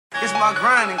It's my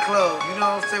grinding club, you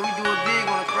know what I'm saying? We do it big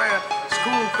on the crab,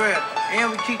 school crab. And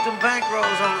we keep them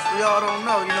bankrolls on us, for y'all don't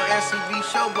know. You know, SCB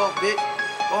ShoBoat, bitch.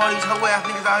 All these hoe ass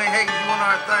niggas out here hating, doing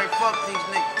our thing. Fuck these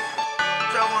niggas. What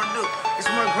y'all wanna do? It's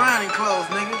my grinding clothes,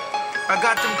 nigga. I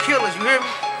got them killers, you hear me?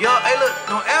 Y'all, hey look,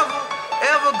 don't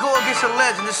ever go against a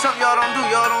legend. It's something y'all don't do.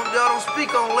 Y'all don't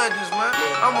speak on legends, man.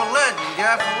 I'm a legend,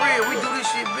 yeah, for real. We do this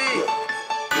shit big.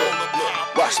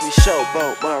 Watch me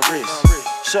ShoBoat my wrist,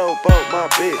 ShoBoat my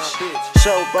bitch,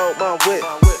 ShoBoat my whip.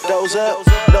 Doze up,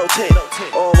 no tint.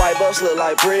 All white bucks look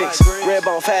like bricks. Red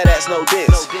bone fat ass, no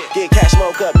dicks. Get cash,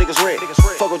 smoke up, niggas rent.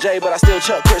 Fuck with Jay, but I still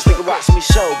Chuck Chris. Nigga watch me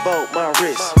ShoBoat my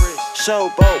wrist,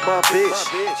 ShoBoat my bitch,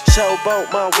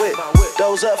 ShoBoat my whip.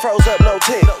 Doze up, froze up, no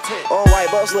tint. All white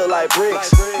bucks look like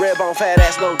bricks. Red bone fat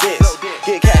ass, no dicks.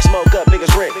 Get cash, smoke up,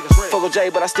 niggas rent. Fuck with Jay,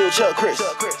 but I still Chuck Chris.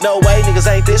 No way, niggas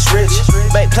ain't this rich.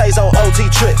 Make plays on OT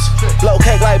trips. Blow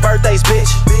cake like birthdays,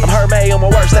 bitch. I'm Hermay on my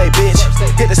worst day, bitch.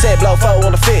 Hit the set, blow foe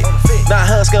on the fit. Not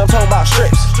Hunsky, I'm talking about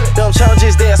strips. Them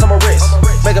chunches dance on my wrist.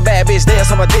 Make a bad bitch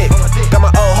dance on my dick. Got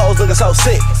my old hoes looking so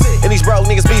sick. And these broke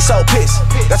niggas be so pissed.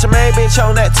 Got your main bitch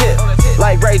on that tip.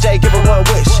 Like Ray J, give her one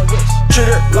wish. Treat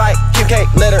her like Kim K,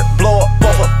 let her blow up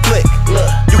off a flick. Look,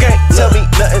 you can't tell me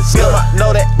nothing, still I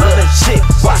know that other shit.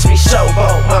 Watch me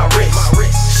ShoBoat my wrist,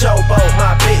 ShoBoat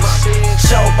my bitch,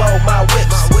 ShoBoat my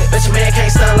whips. Bet your man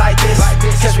can't stun like this.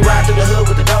 Catch me ride through the hood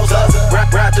with the doors up.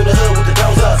 Ride through the hood with the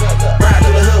doors up. Ride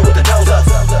through the hood with the doors up.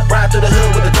 Ride through the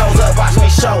hood with the doors up. Watch me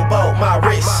ShoBoat my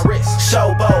wrist,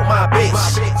 ShoBoat my bitch,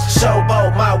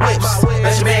 ShoBoat my whips.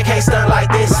 Bet your man can't stun like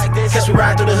this. Catch me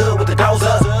ride through the hood with the doors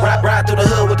up. Ride through the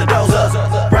hood with the doors up.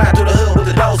 Ride through the hood with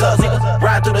the doors up.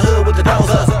 Ride through the hood with the doors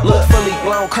up. Look, fully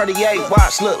blown Cartier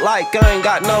watch, look like I ain't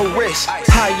got no wrist.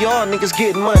 How y'all niggas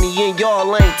getting money and y'all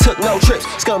ain't took no trips?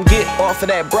 It's gonna get off of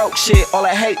that broke shit, all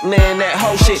that hating and that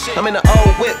whole shit. I'm in the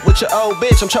old whip with your old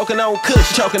bitch. I'm choking on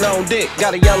kush, choking on dick.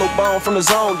 Got a yellow bone from the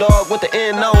zone, dog, with the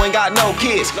NO, ain't got no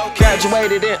kids.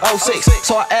 Graduated in 06,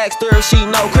 so I asked her if she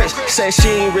know Chris. Said she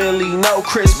ain't really know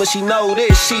Chris, but she know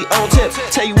this, she on tip.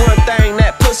 Tell you one thing,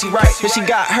 that pussy right, but she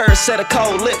got her set of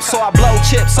cold lips, so I blow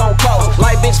chips on clothes.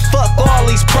 Like bitch, fuck all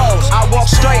these pros. I walk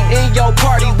straight in your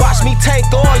party, watch me take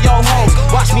all your hoes.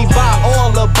 Watch me buy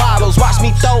all the bottles, watch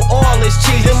me throw all this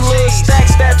cheese. Them little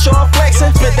stacks that y'all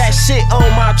flexing, spit that shit on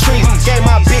my trees. Gave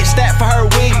my bitch that for her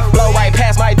weed. Blow right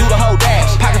past, might do the whole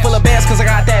dash. Pocket full of bands cause I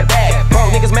got that bag.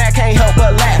 Bro, niggas mad, can't help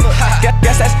but laugh.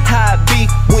 Guess that's how it be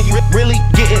when you really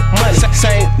getting money.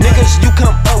 Same niggas you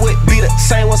come up with be the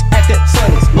same ones acting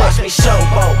funny. Watch me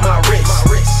ShoBoat my wrist,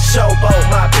 ShoBoat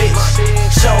my bitch,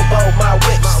 ShoBoat my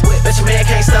whips. Bet your man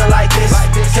can't stun like this.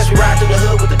 Catch me ride through the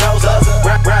hood with the doors up.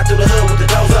 Ride through the hood with the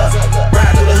doors up.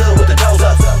 Ride through the hood with the doors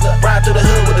up. Ride through the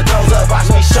hood with the doors up. Watch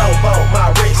me ShoBoat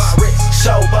my wrist,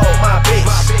 ShoBoat my bitch,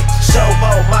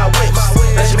 ShoBoat my whips.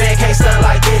 Bet your man can't stun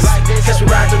like this. Catch me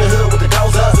ride through the hood with the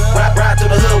doors up. Ride through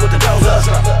the hood with the doors up.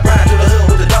 Ride through the hood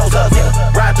with the doors up.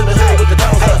 Ride through the hood with the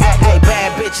doors up. Hey,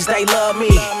 bad bitches, they love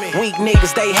me. Weak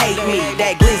niggas, they hate me.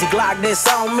 That glizzy Glock this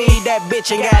on me. That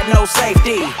bitch ain't got no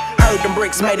safety. Heard them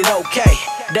bricks made it okay.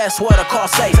 That's what I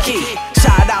call safe key.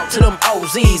 Shout out to them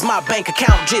OZs. My bank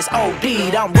account just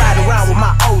OD'd. I'm riding around with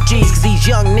my OGs, cause these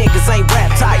young niggas ain't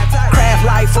rap tight. Craft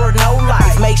life or no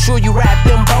life. Make sure you rap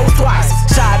them both twice.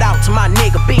 Shout out to my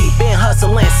nigga B. Been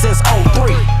hustling since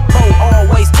 03. Bo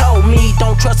always told me,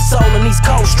 don't trust a soul in these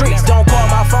cold streets. Don't call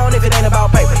my phone if it ain't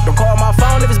about paper. Don't call my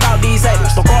phone if it's about these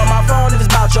haters. Don't call my phone if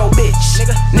it's about your bitch.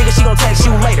 Nigga, she gon' text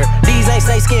you later. These ain't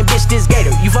snake skin, bitch, this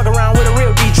gator. You fuck around with a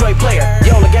real Detroit player.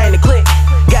 Yola gang the click.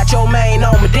 Got your main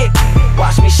on my dick.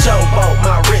 Watch me ShoBoat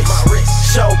my wrist,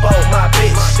 ShoBoat my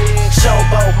bitch,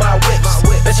 ShoBoat my whips.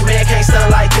 Bet your man can't stun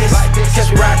like this.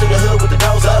 Catch me ride through the hood with the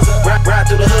doors up. Ride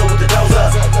through the hood with the doors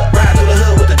up. Ride through the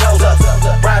hood with the doors up.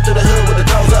 Ride through the hood with the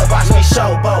doors up. Watch me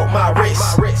ShoBoat my wrist,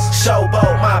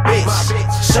 ShoBoat my bitch,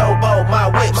 ShoBoat my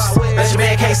whips. Bet your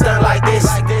man can't stun like this.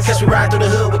 Catch me ride through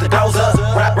the hood